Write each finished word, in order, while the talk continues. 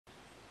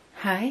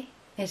Hi,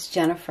 it's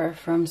Jennifer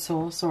from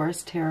Soul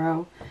Source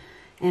Tarot,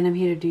 and I'm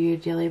here to do your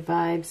daily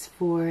vibes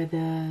for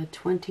the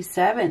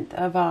 27th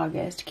of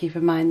August. Keep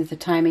in mind that the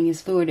timing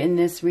is fluid, and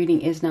this reading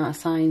is not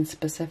sign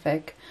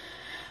specific.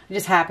 I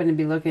just happen to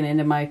be looking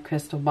into my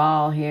crystal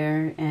ball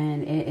here,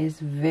 and it is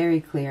very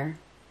clear.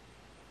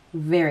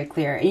 Very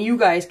clear. And you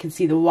guys can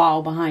see the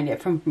wall behind it.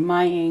 From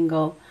my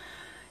angle,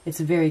 it's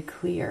very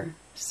clear.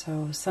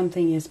 So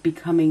something is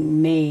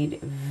becoming made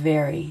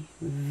very,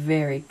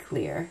 very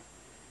clear.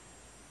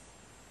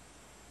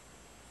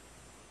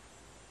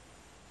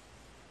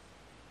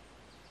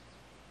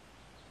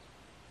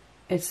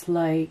 It's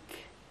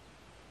like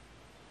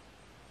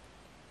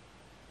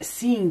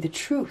seeing the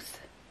truth,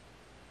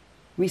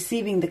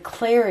 receiving the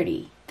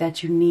clarity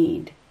that you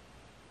need.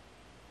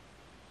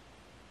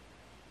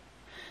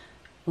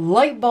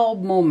 Light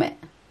bulb moment.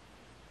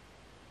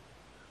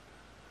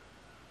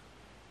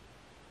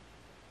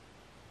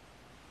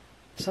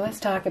 So let's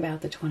talk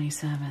about the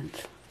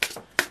 27th.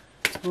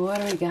 What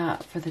do we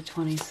got for the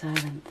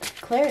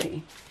 27th?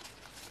 Clarity.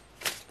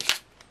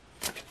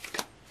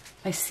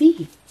 I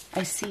see.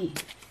 I see.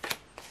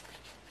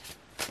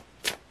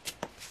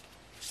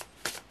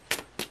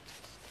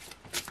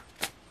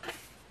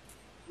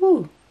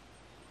 Ooh,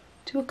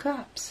 Two of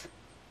Cups.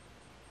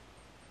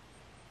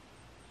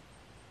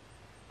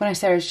 When I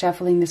started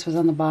shuffling, this was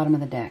on the bottom of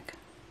the deck.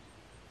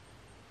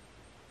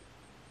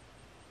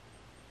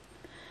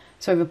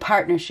 So we have a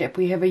partnership.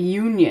 We have a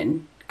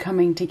union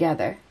coming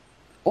together.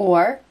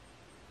 Or,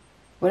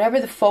 whatever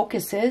the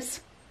focus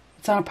is,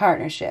 it's on a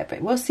partnership.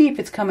 We'll see if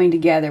it's coming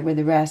together with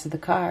the rest of the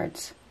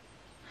cards.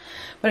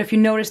 But if you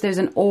notice, there's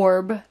an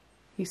orb.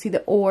 You see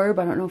the orb?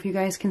 I don't know if you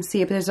guys can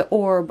see it, but there's an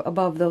orb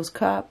above those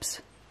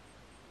cups.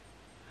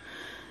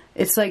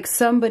 It's like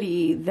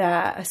somebody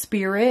that, a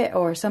spirit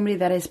or somebody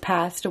that has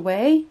passed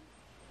away,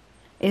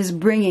 is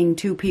bringing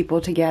two people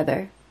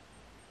together.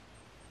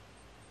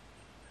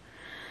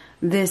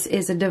 This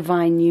is a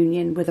divine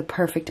union with a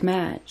perfect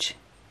match.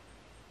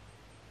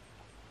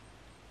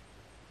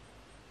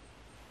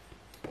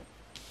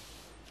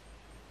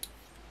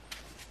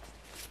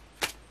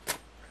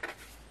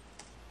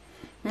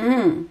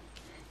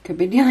 Could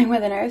be dealing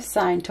with an earth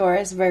sign,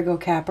 Taurus, Virgo,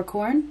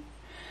 Capricorn.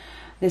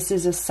 This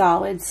is a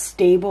solid,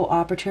 stable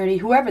opportunity.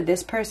 Whoever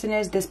this person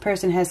is, this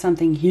person has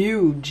something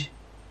huge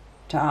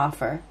to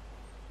offer.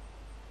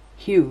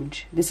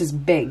 Huge. This is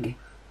big.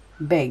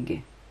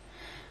 Big.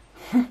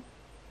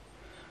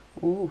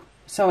 Ooh.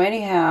 So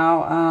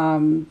anyhow,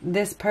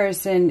 this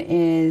person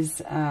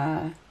is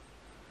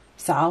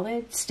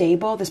solid,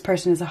 stable. This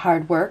person is a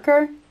hard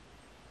worker.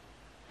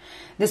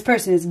 This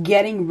person is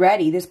getting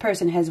ready. This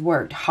person has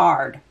worked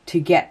hard to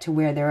get to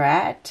where they're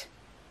at,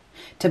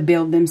 to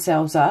build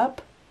themselves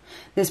up.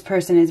 This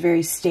person is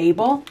very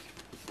stable.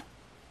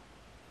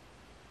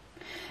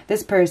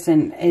 This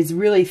person is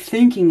really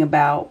thinking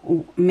about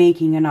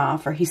making an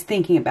offer. He's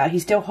thinking about,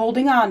 he's still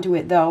holding on to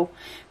it though,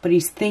 but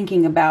he's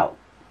thinking about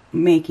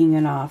making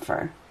an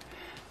offer.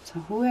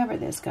 So whoever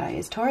this guy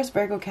is, Taurus,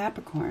 Virgo,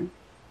 Capricorn.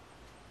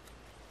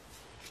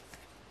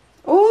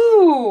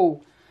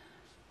 Ooh!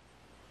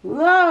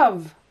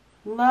 Love.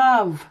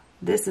 Love.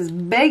 This is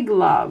big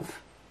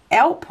love.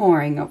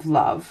 Outpouring of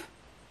love.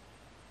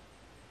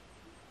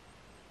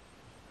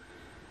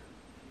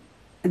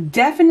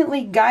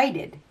 Definitely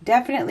guided.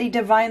 Definitely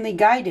divinely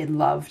guided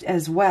love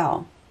as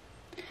well.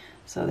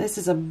 So this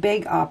is a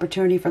big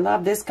opportunity for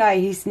love. This guy,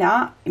 he's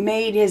not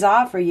made his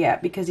offer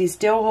yet because he's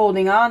still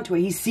holding on to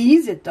it. He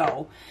sees it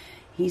though.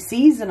 He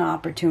sees an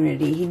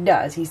opportunity. He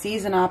does. He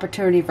sees an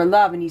opportunity for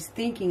love, and he's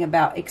thinking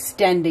about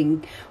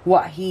extending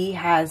what he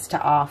has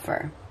to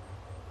offer.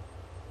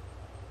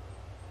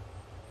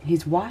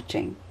 He's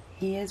watching.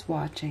 He is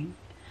watching.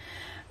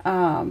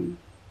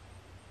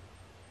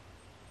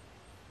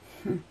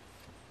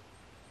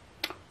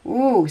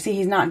 Ooh, see,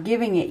 he's not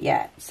giving it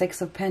yet.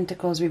 Six of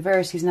Pentacles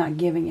reverse. He's not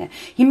giving it.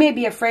 He may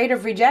be afraid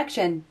of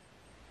rejection.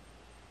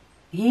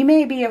 He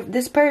may be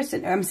this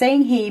person. I'm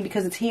saying he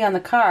because it's he on the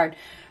card.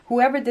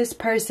 Whoever this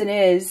person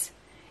is,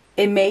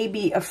 it may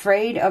be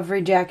afraid of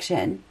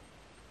rejection.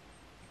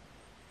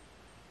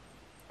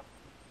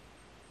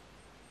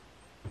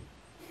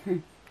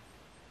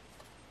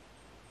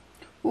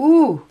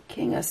 Ooh,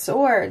 King of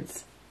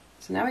Swords.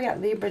 So now we got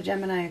Libra,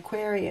 Gemini,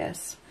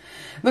 Aquarius.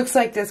 Looks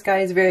like this guy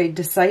is very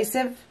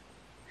decisive.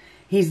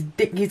 He's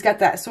got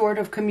that sword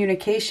of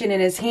communication in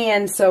his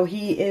hand, so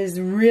he is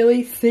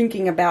really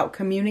thinking about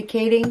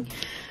communicating.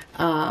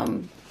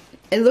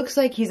 It looks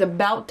like he's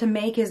about to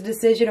make his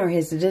decision, or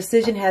his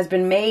decision has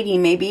been made.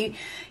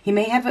 He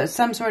may have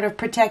some sort of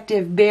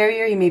protective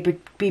barrier. He may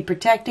be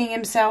protecting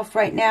himself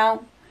right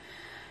now.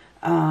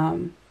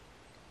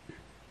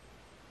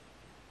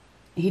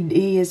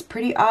 He is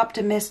pretty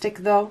optimistic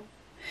though.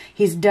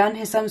 He's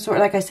done some sort,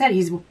 like I said,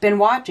 he's been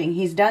watching.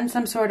 He's done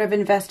some sort of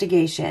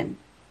investigation.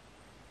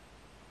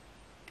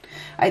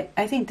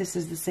 I think this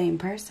is the same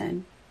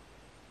person.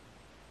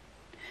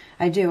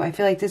 I do. I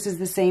feel like this is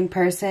the same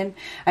person.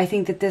 I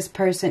think that this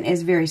person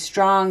is very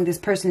strong. This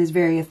person is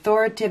very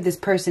authoritative. This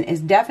person is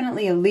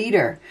definitely a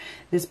leader.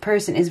 This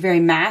person is very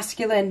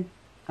masculine.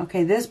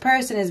 Okay, this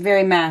person is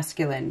very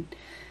masculine.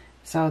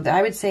 So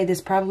I would say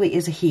this probably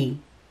is a he.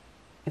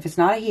 If it's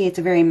not a he, it's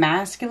a very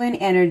masculine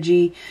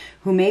energy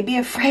who may be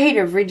afraid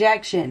of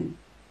rejection.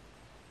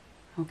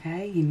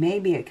 Okay, he may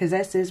be, because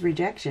this is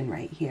rejection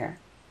right here.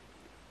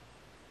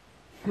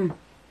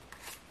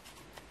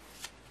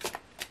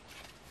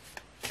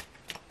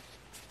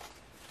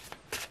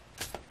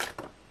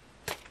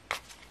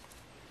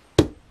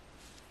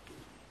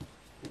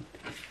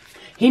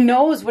 He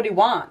knows what he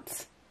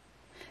wants.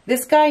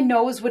 This guy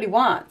knows what he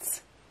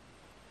wants.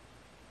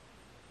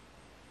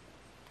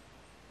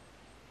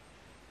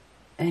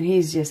 And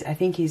he's just, I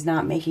think he's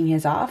not making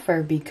his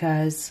offer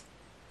because,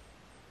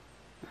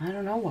 I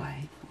don't know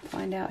why. We'll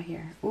find out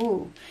here.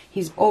 Ooh,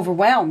 he's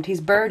overwhelmed.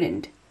 He's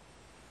burdened.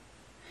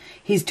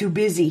 He's too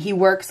busy. He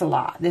works a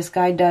lot. This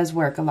guy does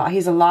work a lot.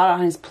 He's a lot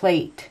on his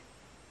plate.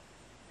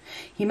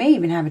 He may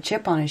even have a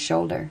chip on his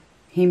shoulder.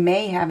 He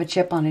may have a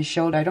chip on his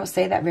shoulder. I don't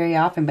say that very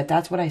often, but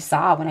that's what I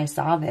saw when I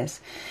saw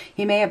this.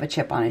 He may have a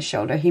chip on his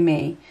shoulder. He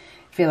may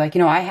feel like,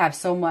 I have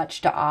so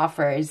much to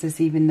offer. Is this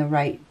even the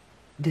right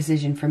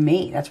decision for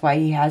me? That's why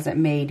he hasn't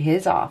made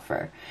his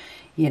offer.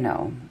 He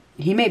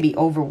may be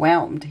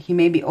overwhelmed. He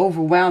may be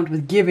overwhelmed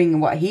with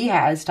giving what he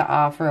has to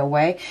offer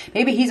away.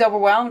 Maybe he's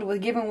overwhelmed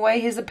with giving away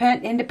his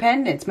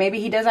independence. Maybe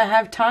he doesn't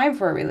have time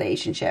for a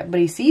relationship, but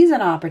he sees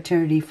an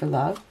opportunity for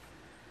love.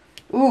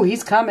 Ooh,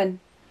 he's coming.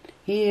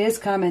 He is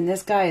coming.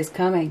 This guy is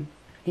coming.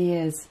 He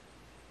is.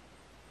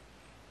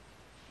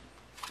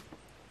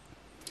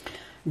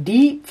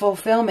 Deep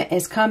fulfillment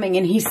is coming,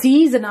 and he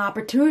sees an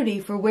opportunity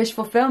for wish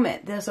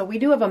fulfillment. So we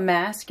do have a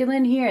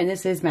masculine here, and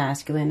this is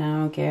masculine. I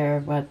don't care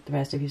what the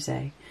rest of you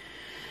say.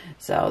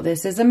 So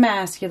this is a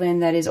masculine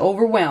that is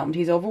overwhelmed.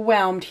 He's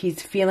overwhelmed.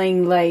 He's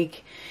feeling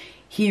like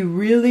he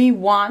really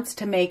wants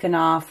to make an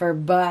offer,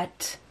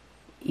 but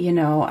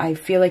I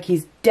feel like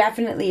he's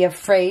definitely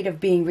afraid of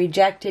being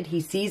rejected.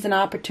 He sees an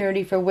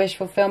opportunity for wish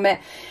fulfillment.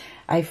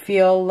 I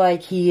feel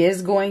like he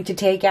is going to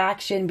take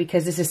action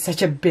because this is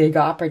such a big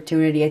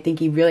opportunity. I think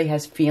he really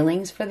has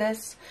feelings for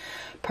this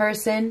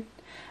person.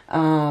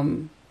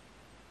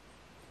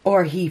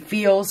 Or he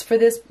feels for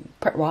this.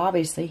 Well,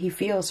 obviously, he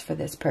feels for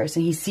this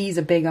person. He sees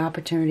a big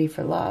opportunity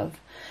for love.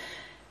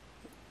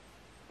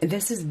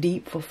 This is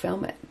deep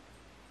fulfillment.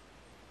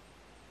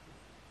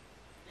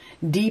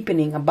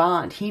 Deepening a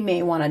bond. He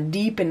may want to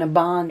deepen a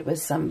bond with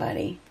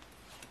somebody.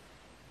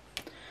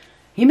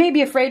 He may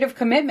be afraid of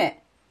commitment.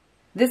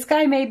 This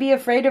guy may be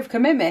afraid of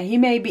commitment. He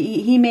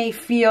may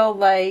feel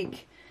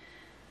like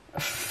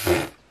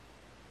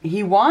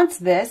he wants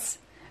this,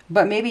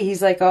 but maybe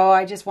he's like, oh,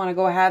 I just want to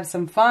go have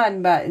some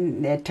fun, but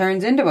it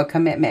turns into a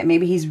commitment.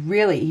 Maybe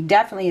he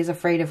definitely is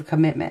afraid of a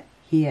commitment.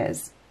 He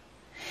is.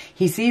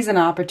 He sees an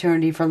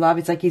opportunity for love.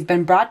 It's like he's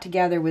been brought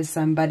together with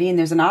somebody, and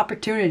there's an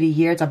opportunity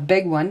here. It's a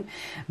big one,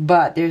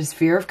 but there's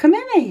fear of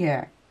commitment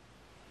here.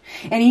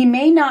 And he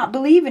may not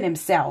believe in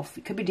himself.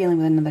 He could be dealing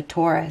with another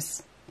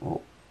Taurus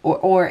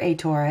or a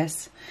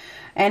Taurus.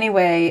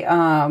 Anyway,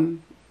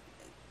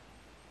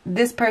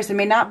 this person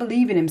may not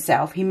believe in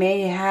himself. He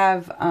may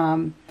have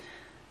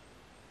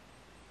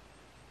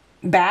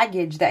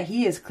baggage that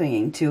he is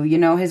clinging to,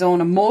 his own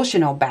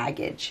emotional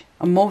baggage.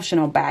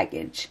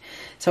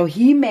 So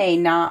he may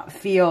not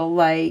feel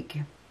like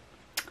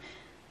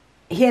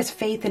he has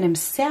faith in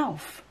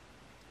himself.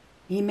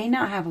 He may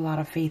not have a lot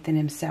of faith in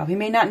himself. He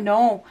may not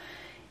know,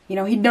 he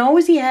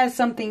knows he has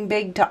something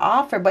big to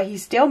offer, but and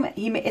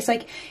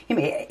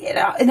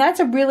that's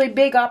a really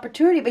big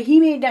opportunity, but he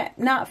may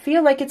not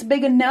feel like it's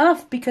big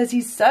enough because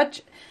he's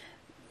such,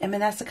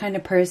 that's the kind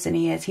of person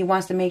he is. He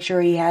wants to make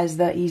sure he's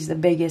the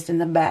biggest and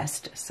the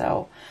best.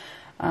 So,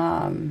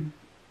 I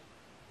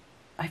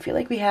feel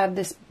like we have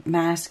this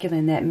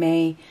masculine that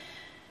may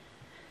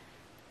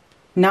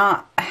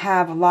not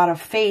have a lot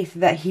of faith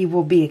that he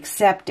will be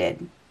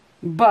accepted,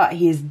 but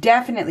he is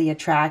definitely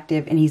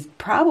attractive, and he's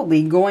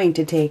probably going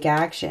to take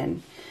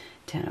action.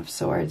 Ten of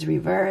Swords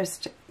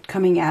reversed,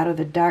 coming out of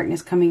the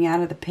darkness, coming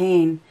out of the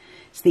pain.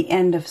 It's the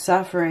end of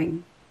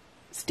suffering.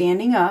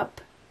 Standing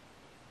up.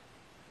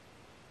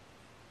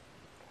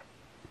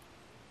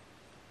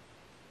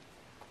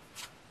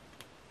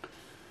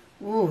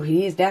 Ooh,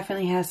 he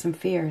definitely has some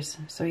fears.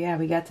 So yeah,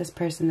 we got this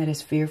person that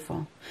is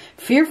fearful.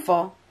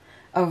 Fearful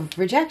of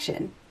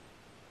rejection.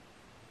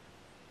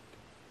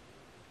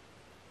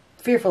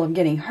 Fearful of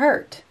getting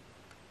hurt.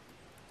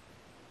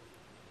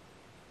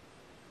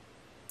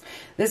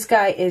 This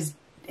guy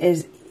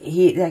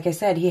like I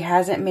said, he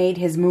hasn't made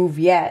his move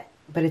yet,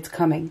 but it's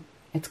coming.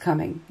 It's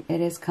coming.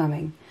 It is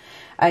coming.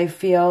 I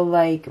feel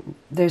like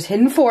there's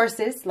hidden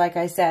forces. Like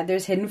I said,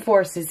 there's hidden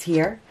forces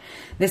here.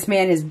 This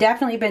man has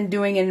definitely been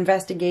doing an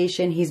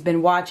investigation. He's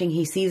been watching.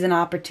 He sees an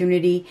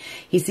opportunity.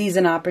 He sees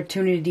an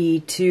opportunity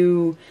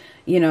to,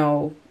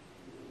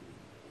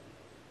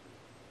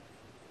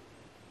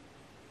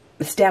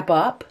 step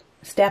up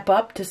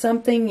to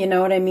something,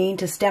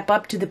 to step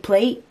up to the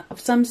plate of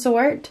some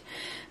sort.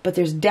 But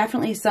there's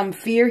definitely some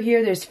fear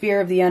here. There's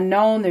fear of the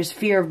unknown. There's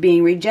fear of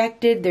being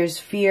rejected. There's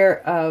fear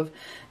of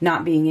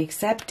not being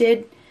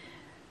accepted.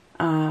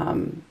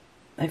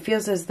 It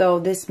feels as though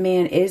this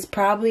man is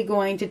probably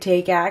going to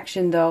take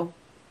action, though.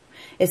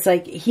 It's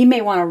like he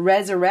may want to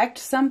resurrect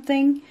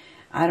something.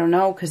 I don't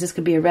know, because this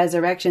could be a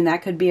resurrection.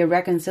 That could be a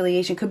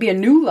reconciliation. Could be a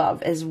new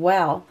love as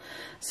well.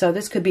 So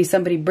this could be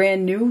somebody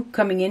brand new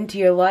coming into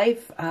your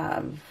life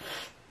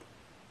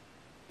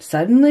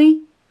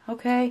suddenly.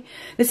 Okay.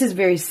 This is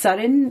very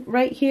sudden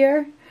right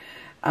here.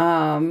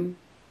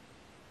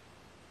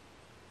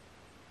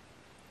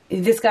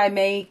 This guy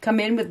may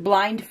come in with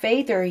blind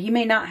faith, or he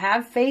may not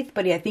have faith,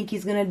 but I think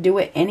he's going to do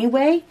it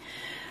anyway.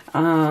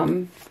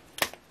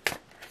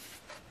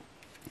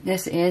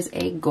 This is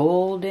a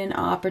golden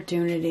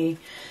opportunity.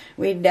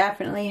 We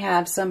definitely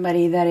have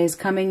somebody that is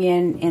coming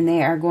in and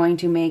they are going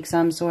to make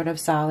some sort of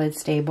solid,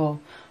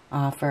 stable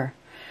offer.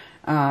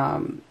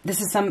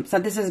 This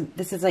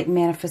is like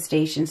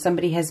manifestation.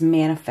 Somebody has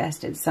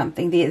manifested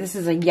something. This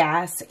is a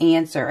yes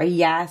answer, a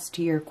yes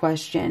to your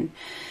question.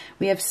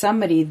 We have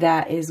somebody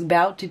that is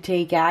about to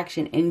take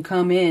action and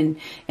come in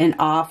and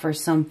offer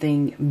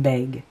something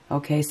big.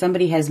 Okay,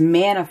 somebody has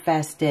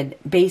manifested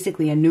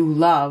basically a new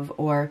love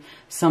or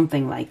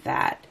something like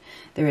that.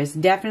 There is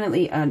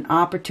definitely an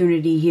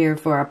opportunity here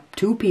for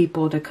two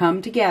people to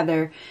come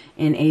together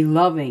in a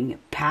loving,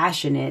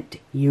 passionate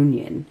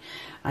union.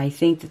 I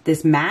think that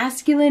this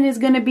masculine is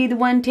going to be the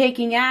one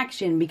taking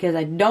action, because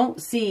I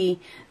don't see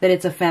that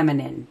it's a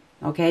feminine.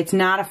 Okay, it's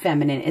not a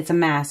feminine, it's a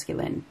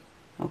masculine.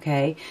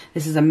 Okay,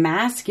 this is a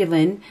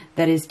masculine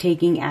that is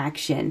taking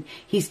action.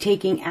 He's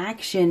taking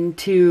action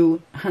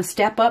to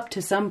step up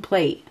to some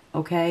plate.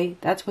 Okay,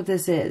 that's what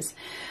this is.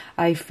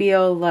 I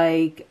feel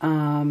like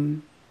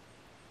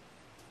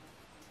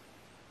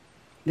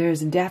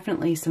there's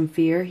definitely some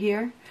fear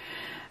here.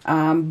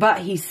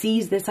 But he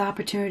sees this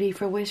opportunity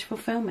for wish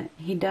fulfillment.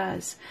 He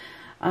does.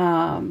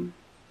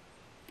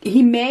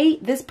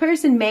 This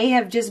person may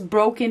have just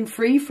broken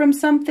free from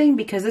something,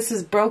 because this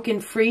is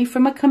broken free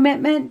from a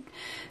commitment.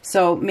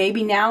 So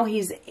maybe now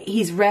he's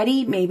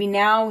ready. Maybe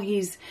now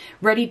he's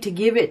ready to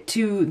give it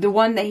to the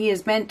one that he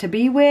is meant to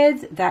be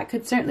with. That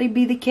could certainly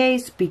be the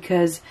case,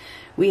 because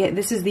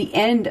this is the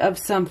end of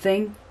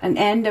something, an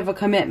end of a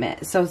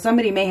commitment. So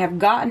somebody may have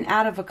gotten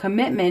out of a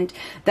commitment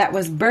that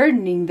was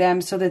burdening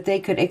them, so that they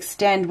could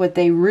extend what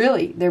they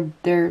really,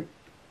 their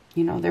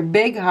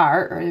big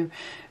heart, or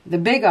the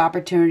big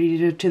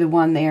opportunity to the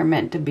one they are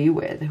meant to be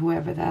with,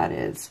 whoever that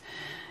is.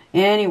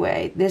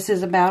 Anyway, this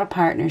is about a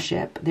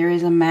partnership. There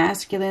is a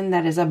masculine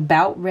that is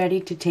about ready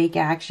to take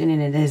action,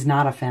 and it is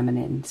not a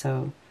feminine.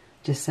 So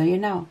just so you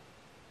know,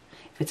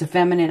 if it's a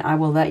feminine, I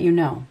will let you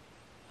know.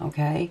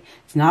 Okay?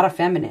 It's not a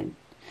feminine.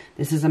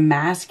 This is a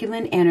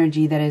masculine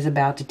energy that is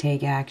about to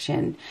take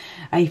action.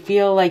 I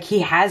feel like he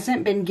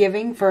hasn't been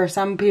giving for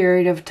some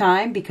period of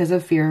time because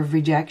of fear of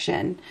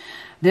rejection.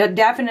 There are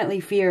definitely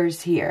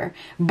fears here,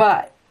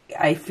 but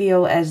I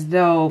feel as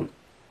though,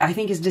 I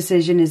think his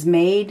decision is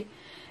made,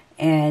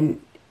 and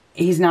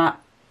it's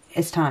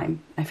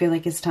time. I feel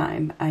like it's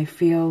time. I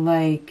feel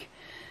like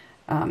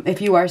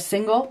if you are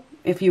single,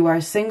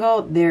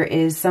 there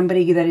is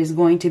somebody that is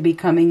going to be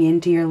coming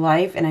into your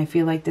life, and I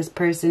feel like this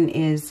person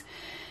is,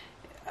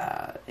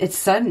 it's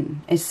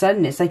sudden. It's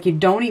sudden. It's like you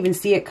don't even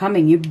see it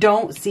coming. You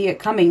don't see it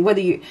coming. Whether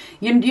you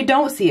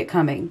don't see it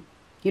coming.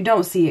 You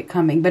don't see it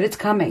coming, but it's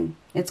coming.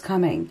 It's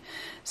coming.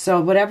 So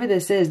whatever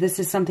this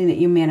is something that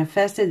you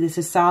manifested. This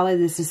is solid.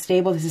 This is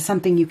stable. This is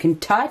something you can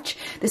touch.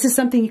 This is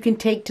something you can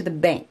take to the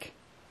bank.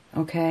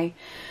 Okay?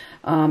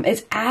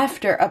 It's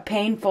after a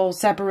painful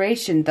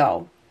separation,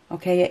 though.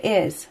 Okay, it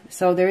is.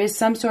 So there is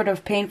some sort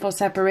of painful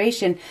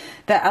separation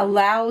that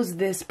allows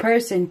this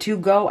person to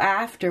go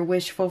after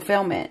wish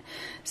fulfillment.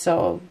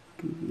 So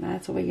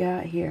that's what we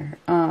got here.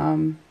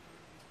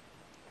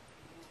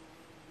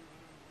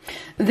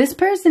 This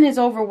person is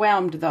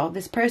overwhelmed, though.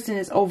 This person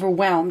is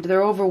overwhelmed.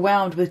 They're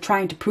overwhelmed with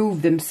trying to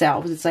prove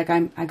themselves. It's like,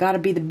 I got to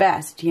be the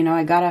best. You know,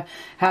 I got to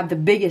have the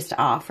biggest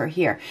offer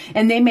here.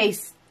 And they may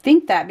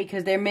think that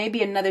because there may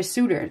be another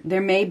suitor.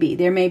 There may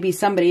be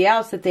somebody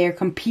else that they are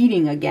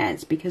competing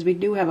against, because we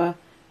do have a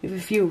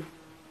few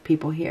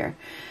people here.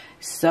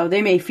 So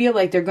they may feel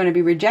like they're going to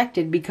be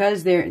rejected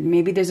because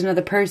maybe there's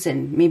another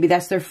person. Maybe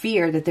that's their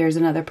fear, that there's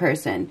another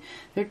person.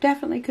 There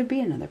definitely could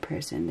be another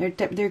person.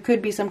 There could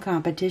be some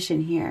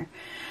competition here.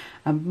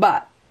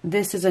 But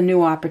this is a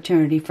new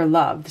opportunity for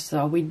love.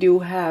 So we do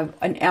have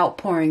an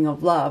outpouring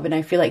of love. And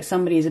I feel like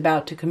somebody is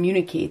about to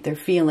communicate their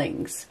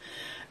feelings.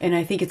 And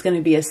I think it's going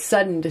to be a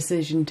sudden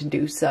decision to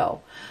do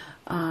so.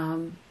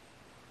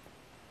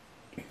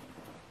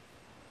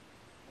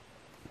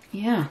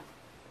 Yeah.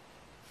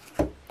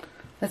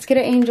 Let's get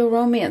an angel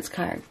romance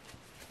card.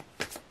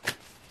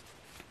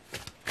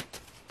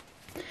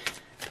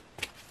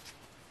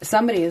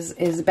 Somebody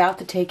is about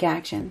to take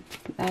action.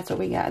 That's what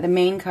we got. The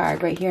main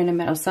card right here in the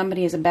middle.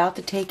 Somebody is about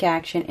to take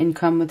action and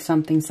come with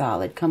something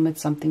solid. Come with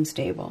something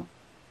stable.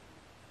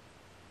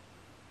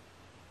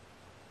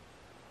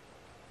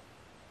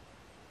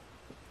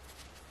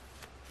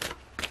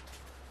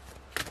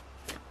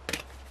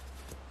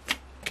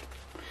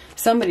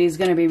 Somebody is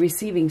going to be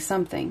receiving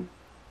something.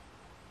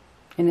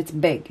 And it's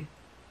big.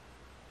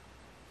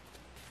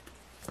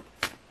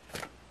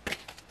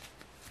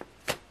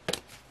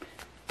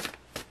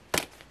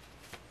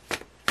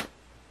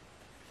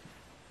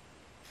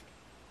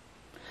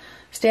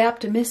 Stay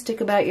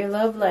optimistic about your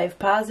love life.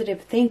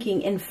 Positive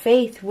thinking and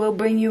faith will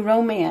bring you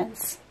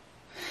romance.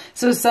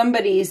 So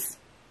somebody's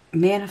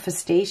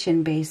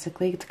manifestation,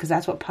 basically, because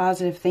that's what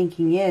positive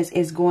thinking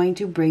is going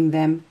to bring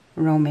them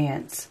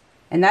romance.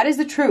 And that is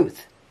the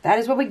truth. That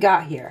is what we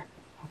got here.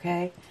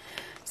 Okay?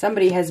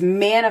 Somebody has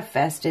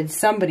manifested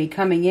somebody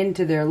coming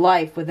into their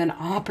life with an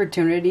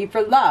opportunity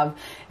for love.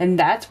 And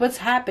that's what's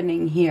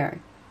happening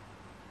here.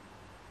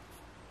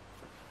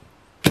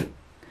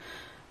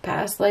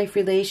 Past life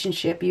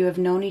relationship. You have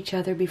known each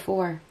other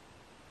before.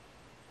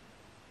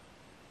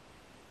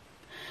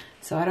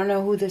 So I don't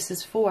know who this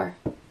is for.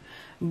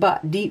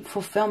 But deep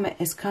fulfillment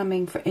is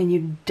coming for, and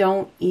you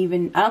don't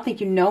even, I don't think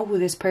you know who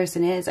this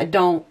person is. I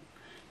don't.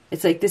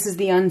 It's like this is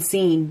the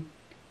unseen.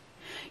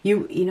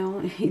 You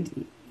know,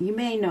 you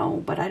may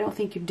know, but I don't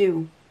think you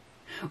do.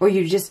 Or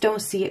you just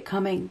don't see it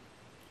coming.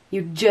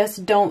 You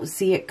just don't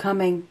see it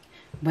coming,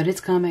 but it's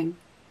coming.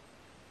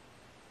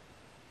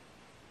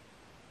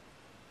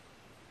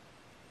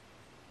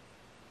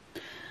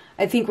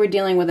 I think we're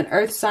dealing with an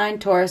earth sign,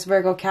 Taurus,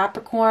 Virgo,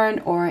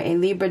 Capricorn, or a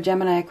Libra,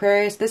 Gemini,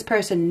 Aquarius. This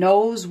person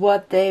knows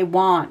what they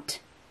want.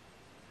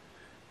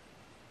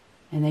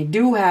 And they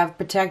do have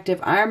protective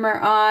armor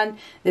on.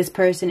 This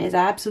person is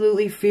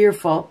absolutely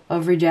fearful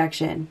of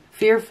rejection.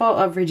 Fearful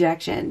of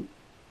rejection.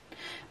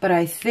 But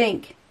I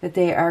think that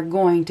they are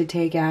going to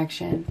take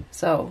action.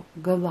 So,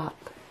 good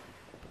luck.